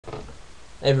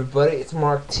Hey everybody, it's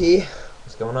Mark T.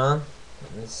 What's going on?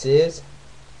 And this is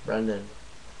Brendan.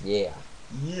 Yeah.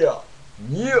 Yeah.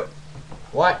 Yeah.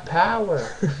 What power?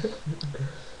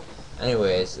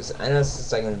 Anyways, I know this is the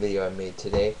second video I made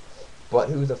today, but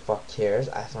who the fuck cares?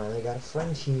 I finally got a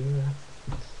friend here.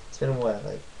 It's been what,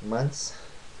 like months?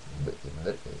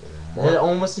 More?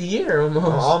 Almost a year,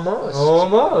 almost.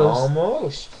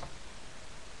 Almost.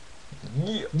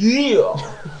 Yeah.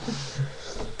 Yeah.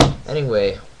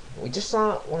 Anyway, we just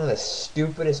saw one of the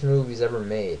stupidest movies ever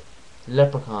made.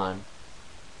 Leprechaun.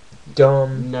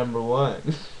 Dumb. Number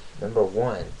one. Number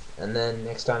 1. And then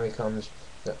next time he comes,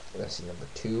 let's see, number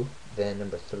 2, then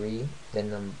number 3,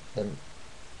 then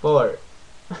 4.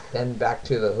 then Back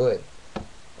to the Hood.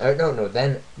 No,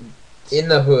 then In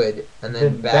the Hood, and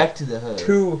then back to the hood.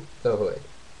 to the Hood.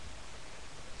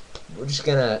 We're just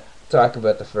gonna talk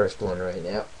about the first one right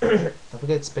now. Don't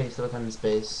forget Space. Leprechaun in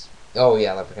Space. Oh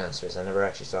yeah, Leprechaun Space. I never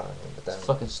actually saw that one, but that It's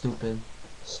one, fucking stupid.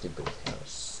 stupid.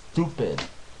 Stupid.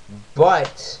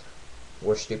 But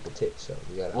we're stupid too, so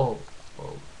we gotta. Whoa.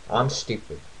 I'm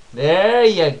stupid. There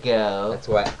you go. That's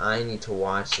why I need to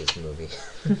watch this movie.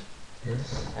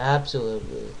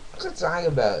 Absolutely. What's to talk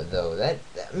about though? That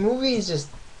movie is just.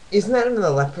 Isn't that even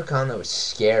the Leprechaun that was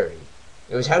scary?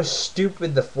 It was how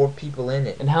stupid the 4 people in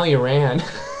it. And how he ran.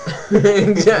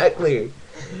 Exactly.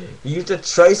 He used a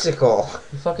tricycle.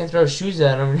 You fucking throw shoes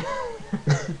at him.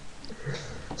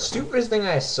 Stupidest thing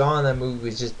I saw in that movie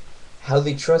was just how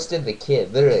they trusted the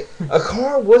kid. Literally, a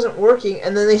car wasn't working,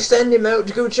 and then they send him out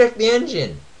to go check the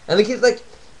engine. And the kid's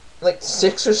like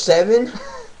 6 or 7.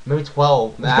 Maybe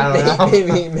 12. I don't know.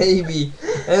 maybe.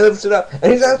 And he lifts it up,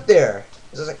 and he's out there.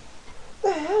 It's just like,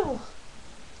 what the hell?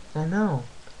 I know.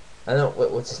 I know.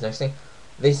 What's this next thing?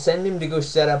 They send him to go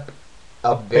set up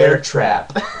a bear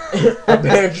trap. A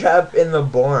bear trap in the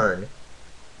barn.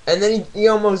 And then he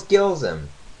almost kills him.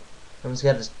 Someone's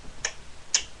got his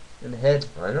in the head.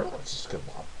 I know. It's just good.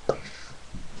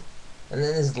 And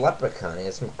then this leprechaun, he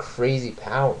has some crazy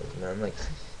powers, man. Like,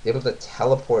 he's able to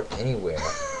teleport anywhere.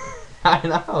 I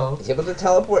know. He's able to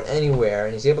teleport anywhere,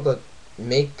 and he's able to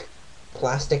make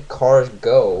plastic cars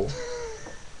go.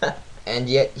 And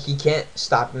yet he can't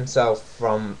stop himself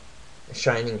from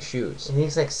shining shoes. And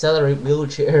he's like accelerate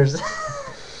wheelchairs.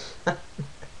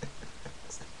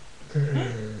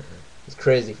 He's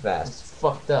crazy fast. It's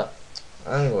fucked up.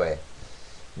 Anyway,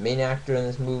 main actor in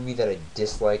this movie that I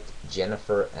disliked,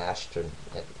 Jennifer Ashton.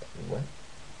 What?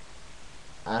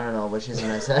 I don't know, but she's a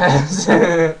nice ass.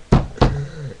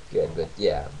 Good, but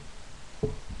yeah.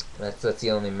 That's the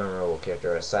only memorable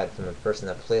character aside from the person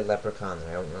that played Leprechaun that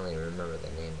I don't really remember the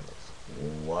name of.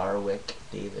 Warwick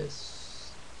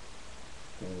Davis.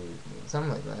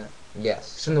 Something like that.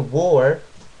 Yes. He's from the war.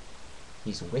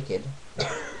 He's wicked.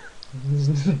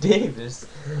 Davis.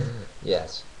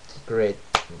 Yes. Great.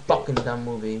 Fucking dumb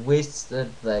movie. Wasted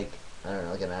like, I don't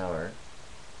know, like an hour.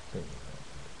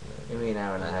 Maybe an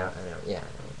hour and a half. I know. Yeah, I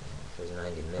know. It was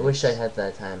 90 minutes. I wish I had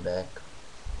that time back.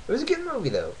 It was a good movie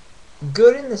though.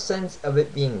 Good in the sense of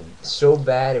it being so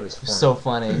bad it was funny. So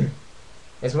funny.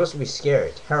 It's supposed to be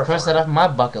scary, terrifying. Cross that off my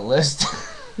bucket list.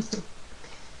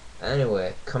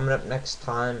 Anyway, coming up next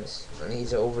time is when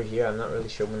he's over here. I'm not really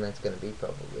sure when that's gonna be.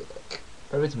 Probably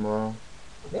Probably tomorrow.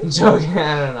 maybe, I'm joking.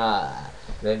 I don't know.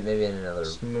 maybe in another.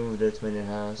 Just moved it to my new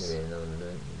house. Maybe another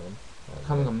month.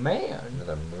 Becoming a man.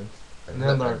 Another month.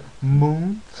 Another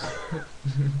moon.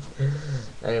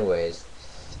 Anyways,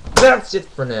 that's it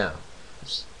for now.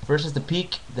 First it's the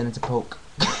peak, then it's a poke.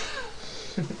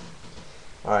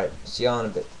 Alright, see y'all in a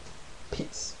bit.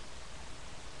 Peace.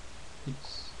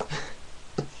 Peace.